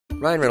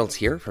Ryan Reynolds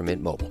here from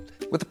Mint Mobile.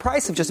 With the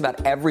price of just about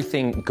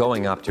everything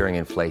going up during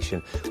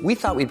inflation, we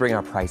thought we'd bring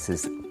our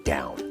prices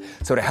down.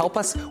 So to help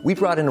us, we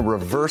brought in a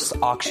reverse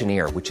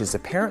auctioneer, which is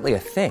apparently a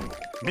thing.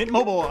 Mint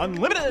Mobile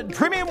Unlimited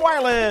Premium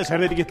Wireless. How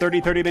to get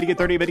 30, 30, bit to get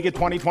 30, bit to get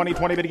 20, 20,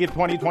 20, bit to get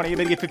 20, 20,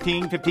 bit to get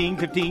 15, 15,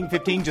 15,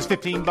 15, just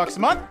 $15 a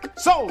month?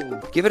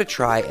 Sold! Give it a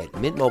try at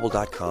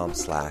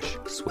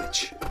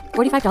mintmobile.com/switch.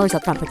 $45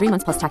 up front for 3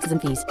 months plus taxes and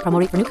fees. Promo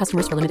rate for new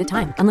customers for limited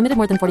time. Unlimited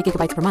more than 40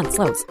 gigabytes per month.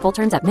 Slows full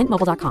terms at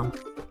mintmobile.com.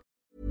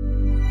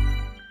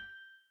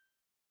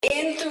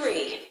 In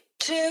 3,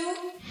 2,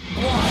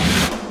 1.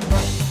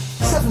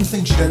 7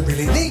 things you don't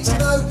really need to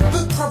know,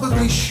 but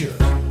probably should.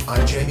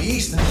 I'm Jamie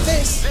East, and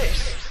this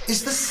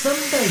is the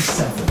Sunday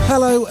 7.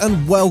 Hello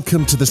and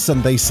welcome to the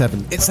Sunday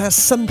 7. It's our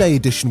Sunday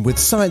edition with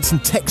science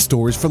and tech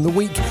stories from the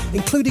week,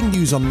 including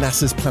news on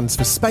NASA's plans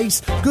for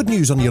space, good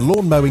news on your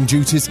lawn mowing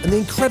duties, and the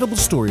incredible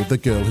story of the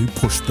girl who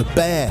pushed the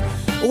bear.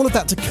 All of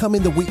that to come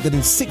in the week that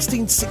in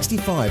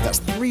 1665, that's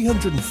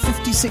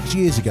 356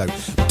 years ago,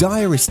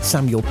 diarist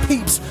Samuel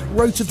Pepys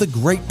wrote of the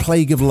Great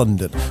Plague of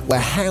London, where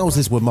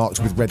houses were marked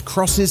with red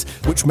crosses,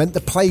 which meant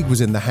the plague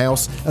was in the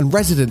house, and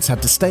residents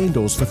had to stay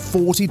indoors for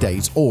 40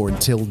 days or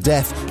until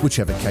death,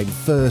 whichever came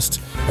first.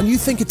 And you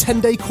think a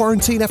 10-day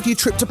quarantine after your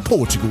trip to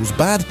Portugal's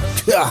bad?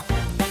 Gah!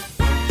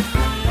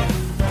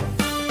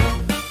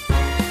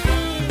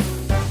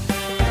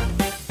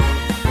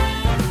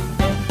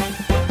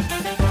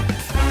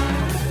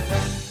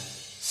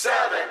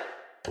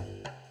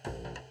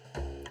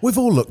 We've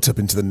all looked up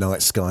into the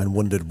night sky and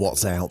wondered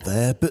what's out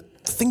there, but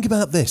think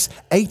about this.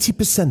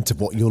 80%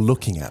 of what you're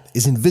looking at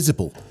is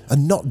invisible,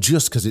 and not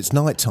just because it's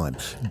nighttime.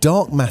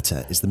 Dark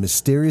matter is the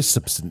mysterious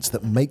substance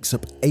that makes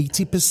up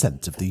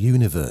 80% of the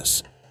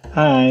universe.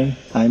 Hi,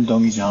 I'm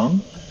Dong Jung.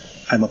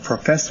 I'm a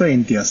professor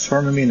in the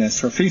Astronomy and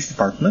Astrophysics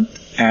department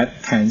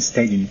at Penn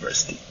State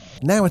University.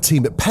 Now a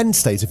team at Penn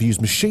State have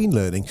used machine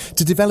learning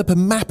to develop a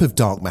map of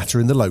dark matter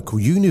in the local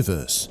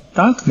universe.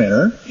 Dark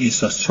matter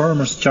is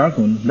astronomers'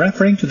 jargon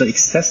referring to the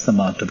excess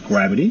amount of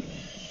gravity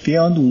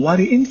beyond what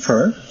we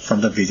infer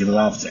from the visible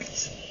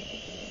objects.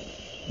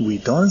 We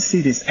don't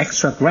see this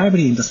extra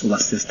gravity in the solar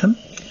system,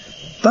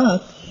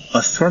 but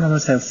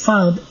astronomers have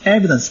found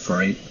evidence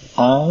for it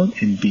on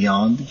and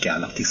beyond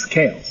galactic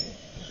scales.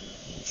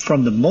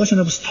 From the motion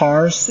of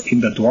stars in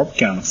the dwarf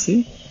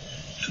galaxy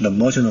to the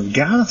motion of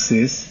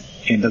galaxies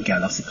in the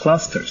galaxy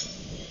clusters.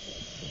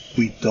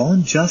 We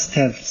don't just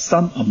have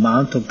some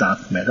amount of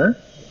dark matter.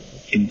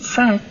 In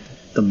fact,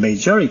 the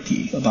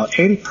majority, about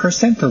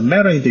 80% of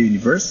matter in the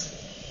universe,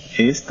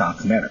 is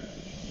dark matter.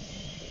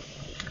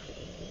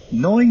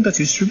 Knowing the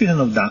distribution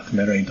of dark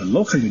matter in the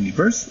local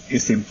universe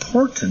is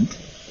important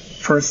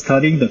for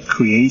studying the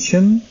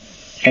creation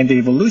and the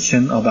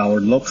evolution of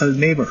our local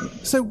neighborhood.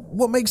 So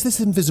what makes this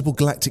invisible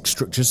galactic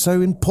structure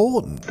so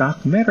important?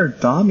 Dark matter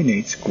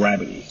dominates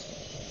gravity.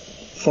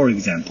 For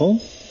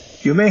example,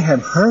 you may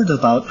have heard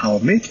about our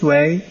Milky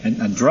Way and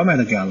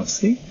Andromeda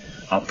galaxy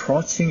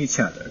approaching each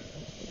other.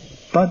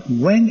 But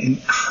when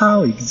and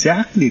how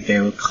exactly they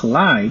will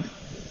collide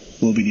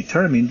will be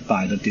determined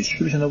by the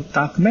distribution of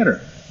dark matter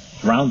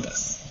around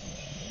us.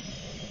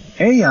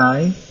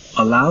 AI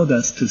allowed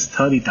us to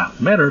study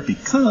dark matter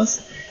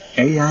because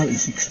AI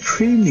is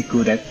extremely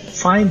good at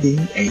finding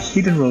a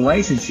hidden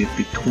relationship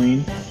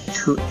between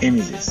two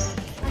images.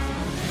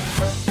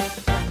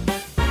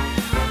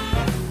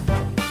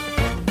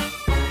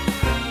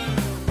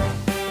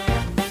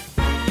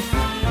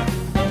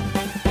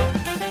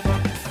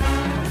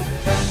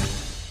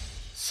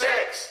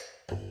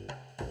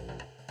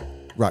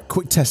 Right,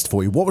 quick test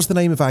for you. What was the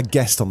name of our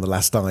guest on the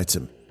last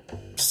item?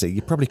 See,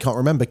 you probably can't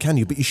remember, can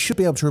you? But you should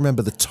be able to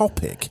remember the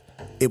topic.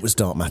 It was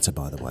dark matter,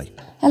 by the way.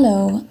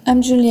 Hello,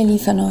 I'm Julia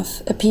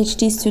Lifanov, a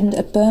PhD student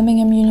at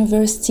Birmingham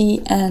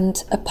University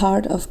and a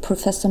part of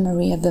Professor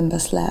Maria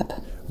Wimber's lab.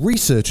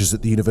 Researchers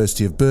at the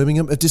University of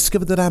Birmingham have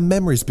discovered that our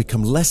memories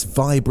become less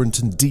vibrant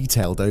and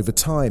detailed over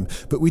time,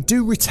 but we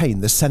do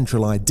retain the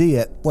central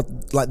idea,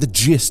 like the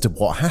gist of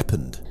what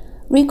happened.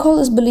 Recall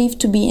is believed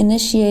to be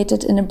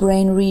initiated in a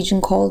brain region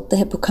called the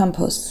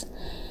hippocampus.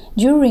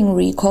 During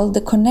recall,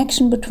 the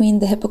connection between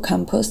the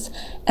hippocampus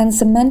and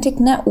semantic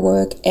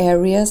network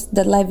areas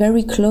that lie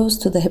very close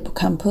to the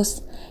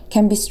hippocampus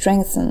can be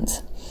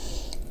strengthened.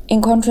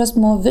 In contrast,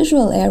 more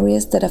visual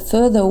areas that are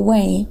further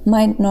away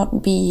might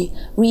not be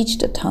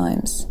reached at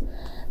times.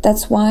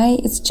 That's why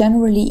it's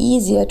generally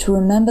easier to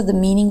remember the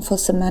meaningful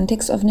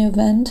semantics of an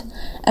event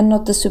and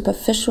not the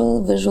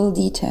superficial visual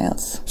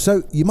details.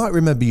 So you might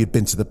remember you'd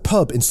been to the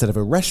pub instead of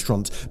a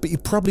restaurant, but you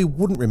probably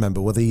wouldn't remember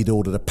whether you'd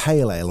ordered a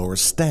pale ale or a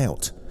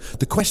stout.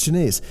 The question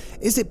is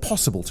it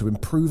possible to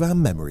improve our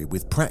memory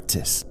with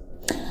practice?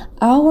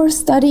 Our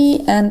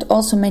study, and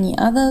also many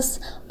others,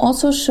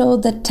 also show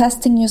that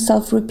testing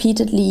yourself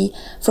repeatedly,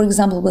 for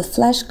example with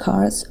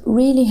flashcards,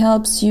 really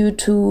helps you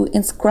to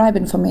inscribe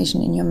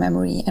information in your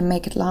memory and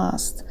make it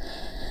last.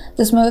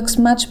 This works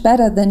much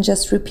better than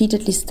just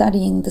repeatedly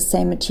studying the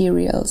same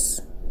materials.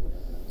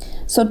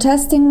 So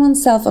testing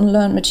oneself on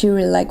learned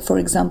material like, for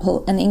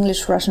example, an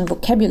English-Russian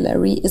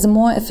vocabulary is a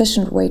more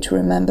efficient way to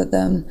remember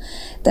them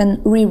than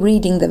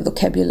rereading the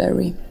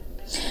vocabulary.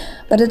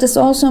 But it is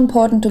also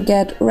important to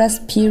get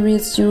rest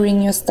periods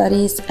during your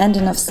studies and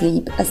enough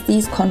sleep, as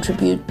these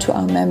contribute to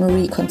our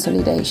memory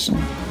consolidation.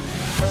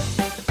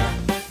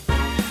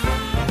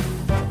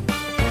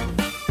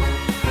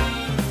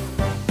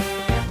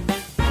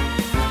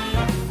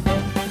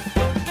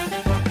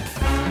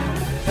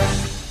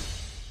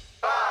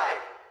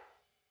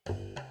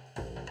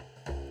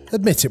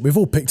 Admit it, we've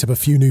all picked up a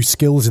few new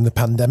skills in the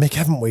pandemic,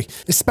 haven't we?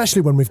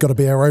 Especially when we've got to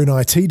be our own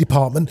IT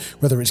department,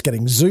 whether it's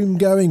getting Zoom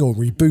going or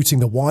rebooting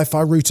the Wi-Fi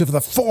router for the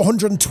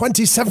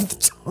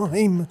 427th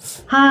time.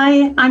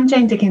 Hi, I'm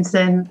Jane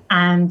Dickinson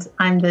and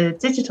I'm the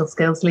Digital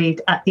Skills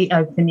Lead at the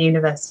Open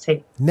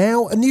University.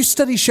 Now, a new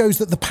study shows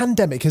that the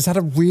pandemic has had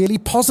a really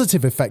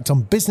positive effect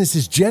on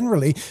businesses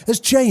generally, as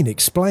Jane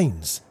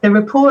explains. The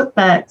report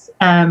that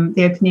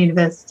the Open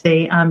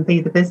University and Be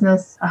the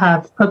Business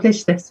have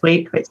published this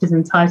week, which is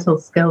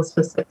entitled Skills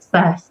for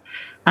Success,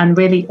 and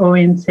really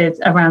oriented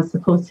around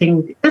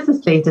supporting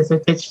business leaders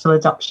with digital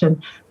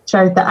adoption,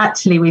 showed that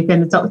actually we've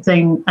been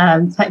adopting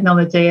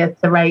technology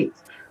at the rate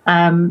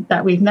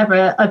that we've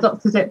never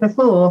adopted it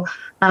before,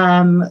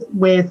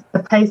 with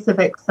the pace of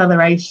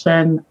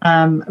acceleration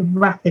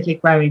rapidly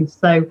growing.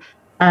 So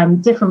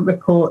different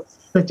reports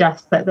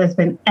suggest that there's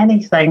been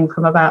anything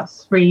from about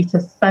 3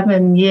 to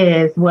 7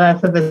 years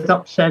worth of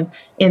adoption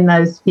in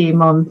those few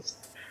months.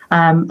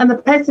 And the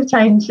pace of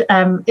change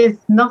is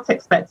not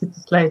expected to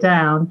slow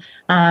down.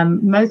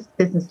 Most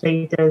business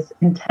leaders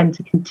intend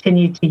to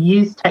continue to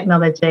use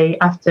technology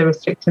after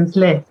restrictions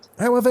lift.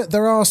 However,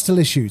 there are still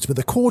issues, with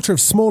a quarter of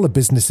smaller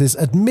businesses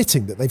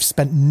admitting that they've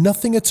spent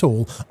nothing at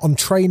all on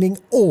training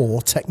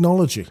or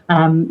technology.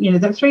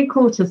 The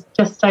 3/4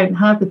 just don't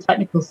have the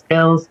technical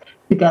skills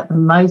to get the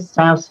most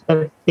out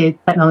of the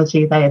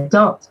technology they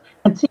adopt,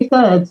 and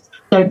 2/3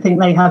 don't think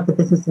they have the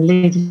business and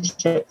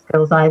leadership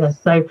skills either.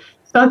 So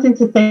starting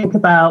to think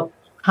about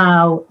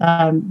how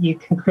you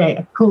can create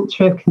a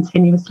culture of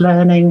continuous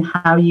learning,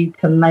 how you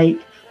can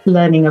make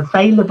learning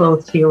available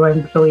to your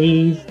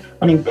employees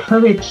and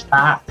encourage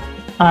that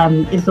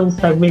is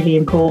also really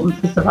important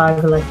for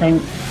survival, I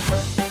think.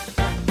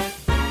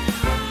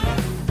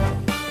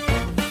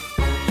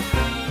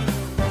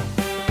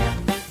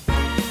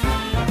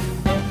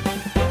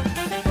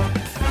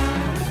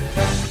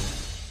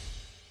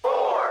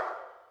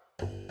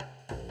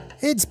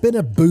 It's been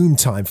a boom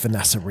time for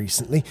NASA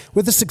recently.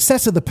 With the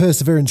success of the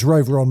Perseverance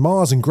rover on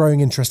Mars and growing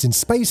interest in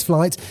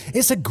spaceflight,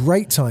 it's a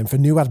great time for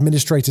new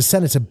Administrator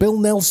Senator Bill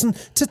Nelson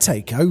to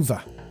take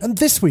over. And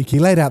this week he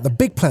laid out the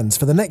big plans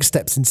for the next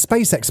steps in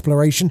space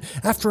exploration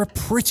after a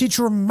pretty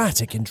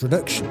dramatic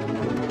introduction.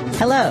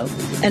 Hello,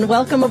 and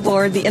welcome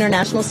aboard the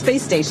International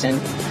Space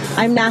Station.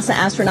 I'm NASA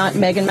astronaut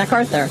Megan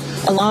MacArthur,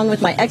 along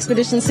with my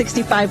Expedition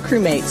 65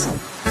 crewmates.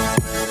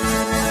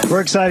 We're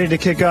excited to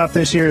kick off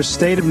this year's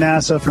State of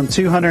NASA from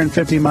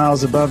 250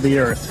 miles above the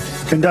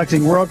Earth,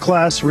 conducting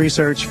world-class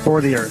research for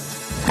the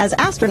Earth. As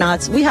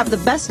astronauts, we have the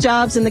best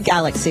jobs in the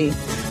galaxy,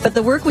 but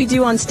the work we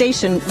do on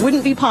station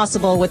wouldn't be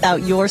possible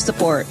without your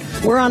support.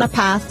 We're on a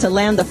path to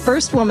land the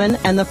first woman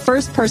and the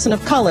first person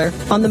of color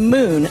on the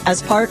moon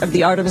as part of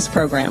the Artemis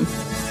program.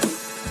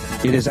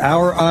 It is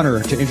our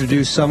honor to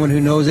introduce someone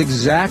who knows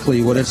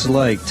exactly what it's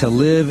like to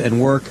live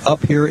and work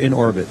up here in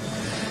orbit.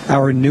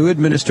 Our new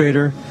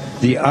administrator,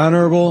 the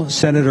Honorable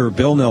Senator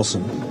Bill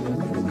Nelson.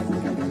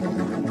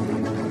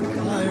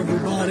 Hi,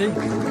 everybody.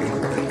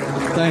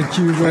 Thank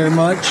you very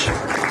much.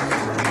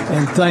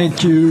 And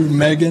thank you,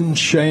 Megan,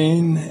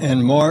 Shane,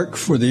 and Mark,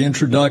 for the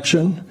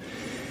introduction.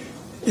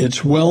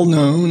 It's well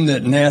known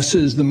that NASA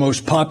is the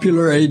most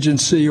popular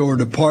agency or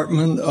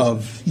department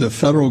of the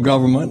federal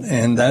government,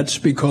 and that's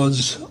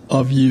because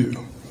of you,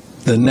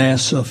 the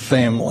NASA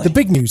family. The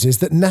big news is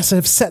that NASA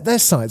have set their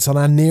sights on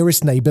our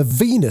nearest neighbour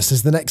Venus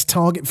as the next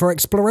target for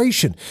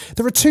exploration.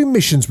 There are 2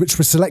 missions which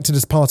were selected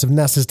as part of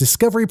NASA's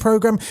Discovery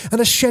program and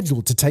are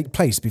scheduled to take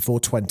place before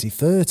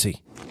 2030.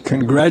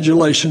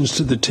 Congratulations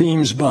to the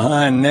teams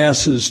behind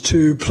NASA's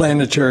 2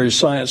 planetary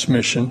science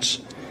missions,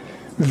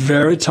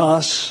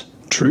 Veritas,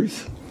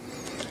 Truth,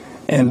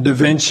 and Da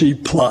Vinci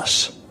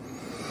Plus.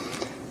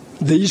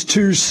 These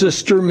 2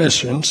 sister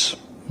missions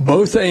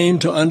both aim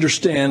to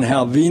understand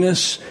how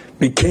Venus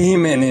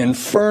became an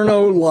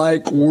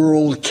inferno-like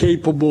world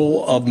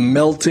capable of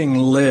melting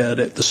lead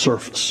at the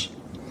surface.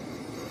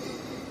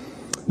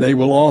 They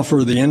will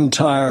offer the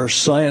entire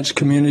science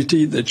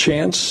community the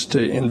chance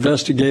to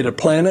investigate a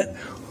planet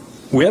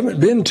we haven't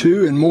been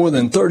to in more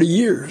than 30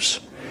 years.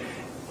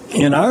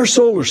 In our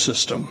solar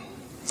system,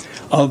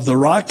 of the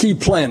rocky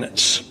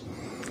planets,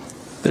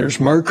 there's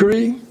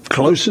Mercury,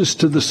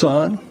 closest to the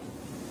sun.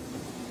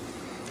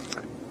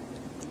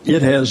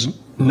 It has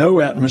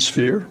no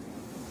atmosphere.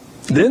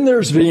 Then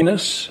there's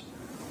Venus,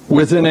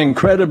 with an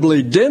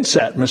incredibly dense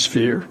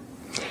atmosphere.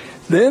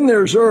 Then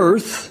there's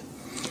Earth,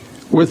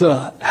 with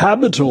a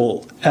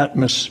habitable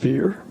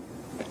atmosphere.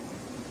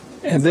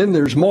 And then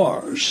there's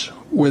Mars,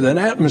 with an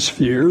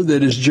atmosphere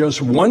that is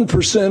just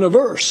 1% of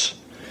Earth's.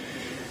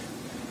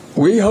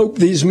 We hope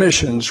these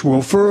missions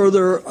will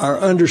further our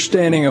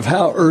understanding of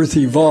how Earth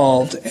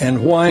evolved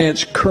and why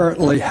it's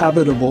currently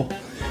habitable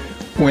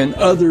when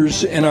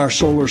others in our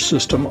solar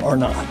system are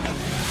not.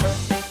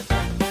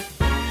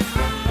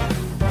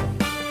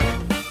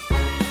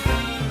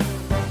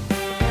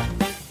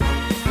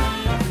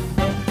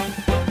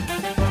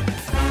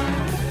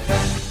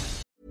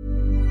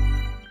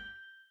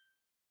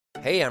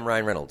 Hey, I'm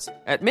Ryan Reynolds.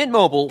 At Mint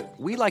Mobile,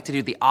 we like to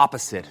do the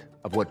opposite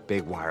of what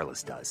Big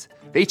Wireless does.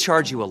 They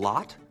charge you a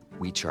lot,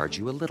 we charge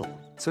you a little.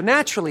 So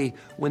naturally,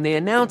 when they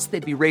announced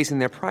they'd be raising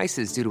their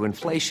prices due to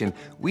inflation,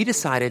 we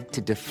decided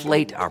to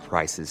deflate our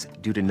prices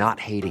due to not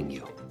hating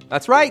you.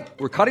 That's right.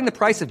 We're cutting the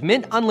price of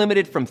Mint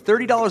Unlimited from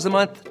 $30 a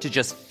month to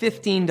just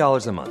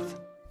 $15 a month.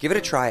 Give it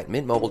a try at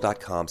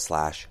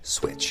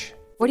mintmobile.com/switch.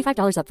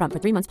 $45 up front for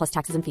 3 months plus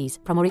taxes and fees.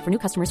 Promo rate for new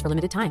customers for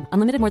limited time.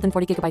 Unlimited more than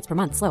 40 gigabytes per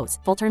month. Slows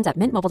full terms at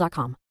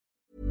mintmobile.com.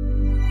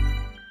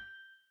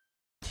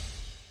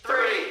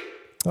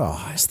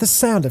 It's the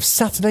sound of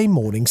Saturday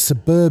morning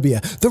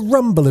suburbia, the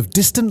rumble of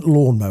distant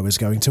lawnmowers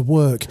going to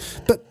work.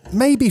 But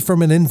maybe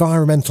from an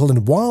environmental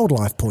and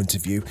wildlife point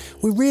of view,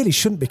 we really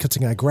shouldn't be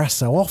cutting our grass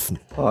so often.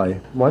 Hi,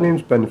 my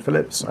name's Ben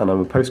Phillips and I'm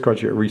a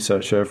postgraduate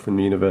researcher from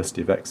the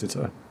University of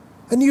Exeter.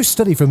 A new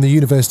study from the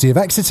University of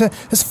Exeter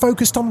has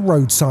focused on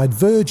roadside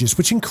verges,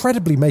 which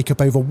incredibly make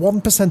up over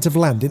 1% of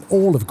land in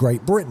all of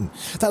Great Britain.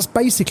 That's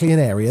basically an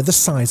area the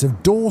size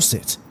of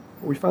Dorset.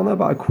 We found that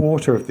about a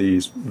quarter of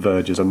these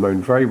verges are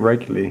mown very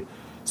regularly,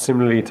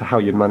 similarly to how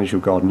you'd manage your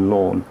garden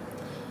lawn.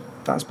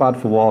 That's bad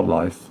for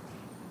wildlife.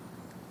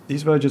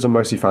 These verges are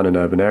mostly found in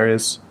urban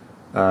areas,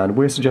 and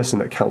we're suggesting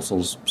that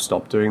councils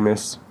stop doing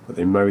this, that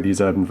they mow these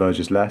urban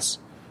verges less,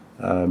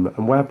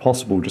 and where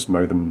possible just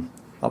mow them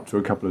up to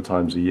a couple of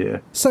times a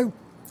year. So,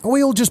 are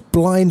we all just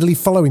blindly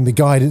following the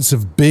guidance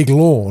of Big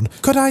Lawn?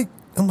 Could I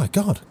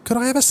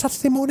have a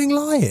Saturday morning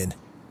lie-in?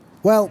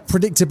 Well,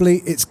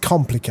 predictably, it's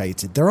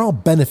complicated. There are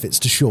benefits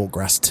to short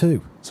grass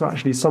too. So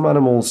actually, some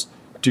animals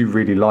do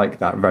really like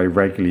that very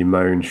regularly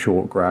mown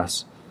short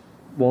grass.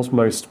 Whilst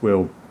most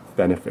will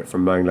benefit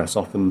from mowing less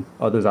often,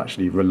 others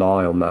actually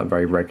rely on that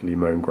very regularly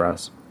mown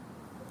grass.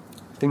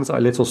 Things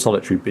like little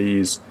solitary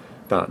bees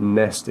that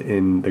nest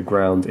in the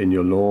ground in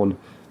your lawn,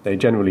 they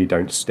generally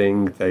don't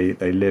sting. They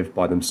live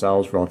by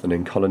themselves rather than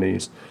in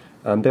colonies.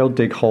 And they'll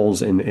dig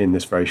holes in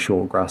this very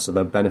short grass, so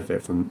they'll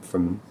benefit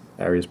from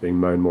areas being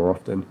mown more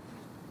often.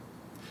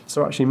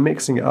 So actually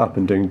mixing it up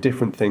and doing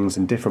different things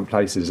in different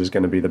places is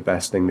going to be the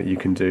best thing that you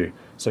can do.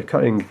 So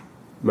cutting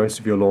most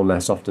of your lawn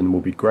less often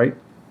will be great,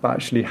 but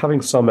actually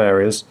having some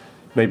areas,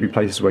 maybe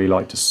places where you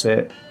like to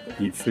sit,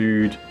 eat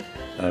food,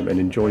 and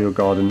enjoy your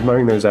garden,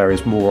 mowing those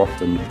areas more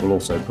often will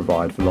also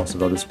provide for lots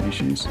of other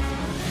species.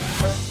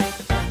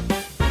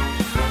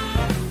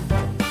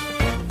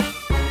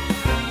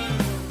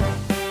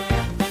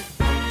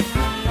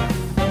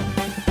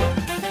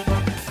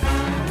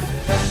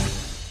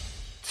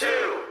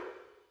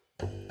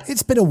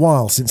 It's been a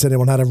while since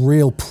anyone had a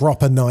real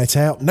proper night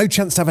out. No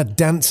chance to have a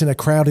dance in a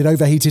crowded,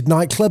 overheated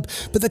nightclub.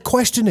 But the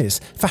question is,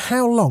 for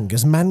how long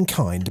has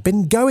mankind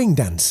been going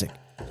dancing?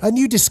 A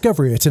new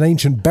discovery at an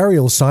ancient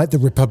burial site, the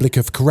Republic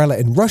of Karela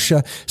in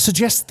Russia,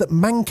 suggests that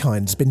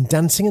mankind's been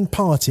dancing and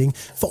partying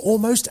for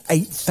almost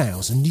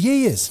 8,000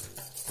 years.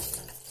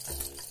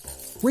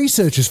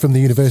 Researchers from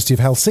the University of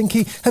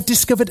Helsinki have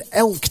discovered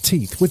elk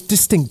teeth with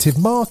distinctive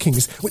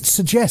markings, which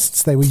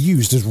suggests they were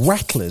used as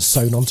rattlers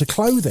sewn onto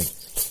clothing.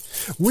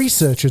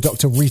 Researcher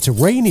Dr. Rita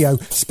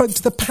Rainio spoke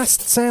to the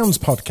Past Sounds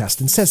podcast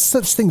and says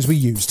such things were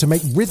used to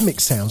make rhythmic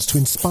sounds to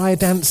inspire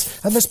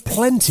dance, and there's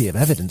plenty of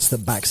evidence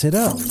that backs it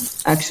up.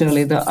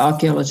 Actually, the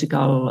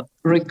archaeological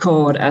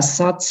record as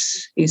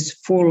such is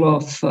full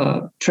of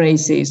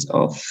traces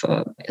of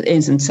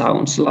ancient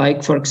sounds,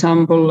 like, for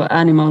example,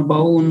 animal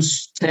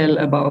bones tell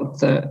about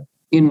the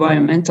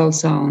environmental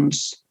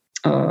sounds.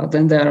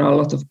 Then there are a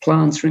lot of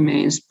plant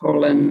remains,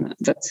 pollen,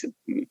 that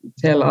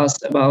tell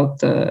us about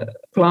the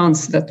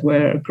plants that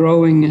were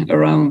growing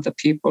around the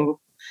people.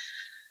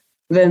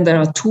 Then there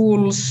are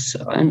tools,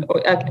 and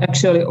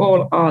actually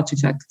all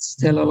artifacts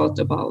tell a lot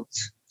about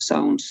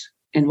sounds,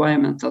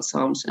 environmental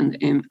sounds and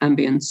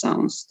ambient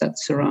sounds that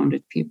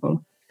surrounded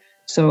people.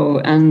 So,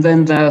 and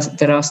then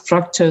there are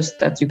structures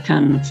that you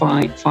can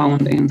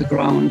found in the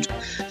ground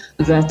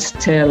that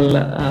tell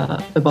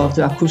about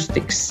the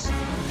acoustics.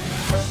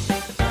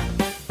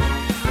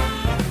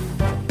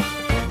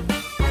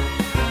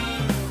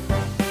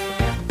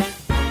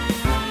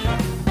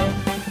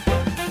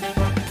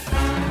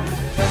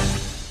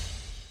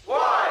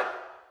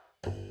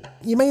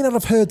 You may not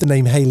have heard the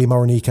name Hayley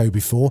Moronico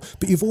before,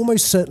 but you've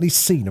almost certainly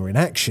seen her in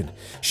action.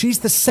 She's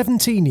the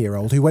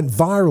 17-year-old who went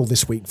viral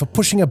this week for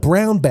pushing a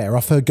brown bear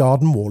off her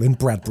garden wall in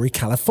Bradbury,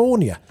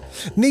 California.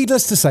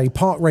 Needless to say,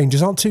 park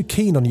rangers aren't too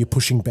keen on you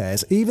pushing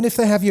bears, even if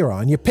they have your eye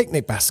on your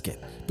picnic basket.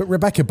 But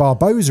Rebecca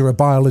Barboza, a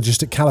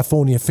biologist at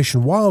California Fish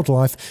and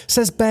Wildlife,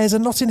 says bears are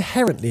not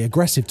inherently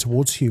aggressive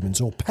towards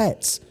humans or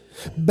pets.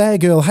 Bear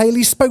girl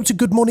Hayley spoke to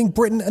Good Morning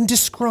Britain and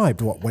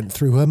described what went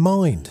through her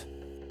mind.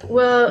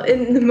 Well,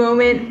 in the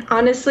moment,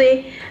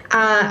 honestly,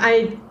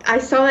 I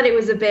saw that it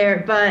was a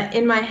bear, but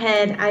in my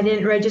head, I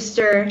didn't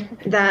register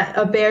that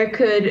a bear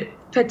could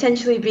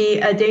potentially be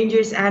a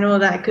dangerous animal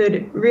that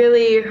could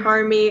really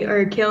harm me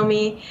or kill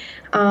me.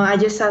 I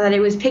just saw that it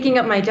was picking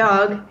up my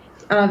dog,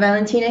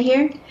 Valentina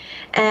here,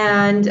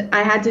 and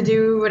I had to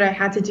do what I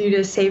had to do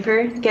to save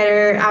her, get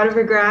her out of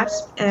her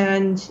grasp,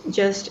 and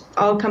just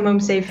all come home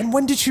safe. And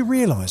when did she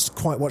realise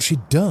quite what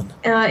she'd done?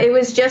 It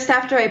was just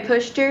after I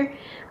pushed her.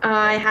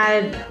 I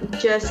had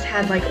just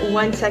had like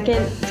 1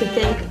 second to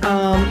think,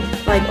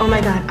 like, oh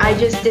my God, I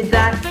just did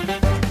that.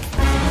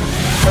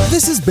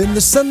 This has been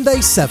the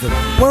Sunday 7.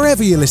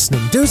 Wherever you're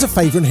listening, do us a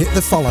favour and hit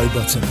the follow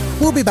button.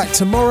 We'll be back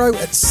tomorrow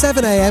at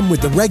 7 a.m.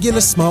 with the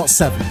regular Smart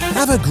 7.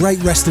 Have a great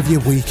rest of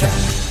your weekend.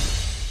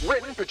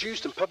 Written,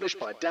 produced and published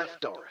by Daft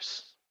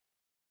Doris.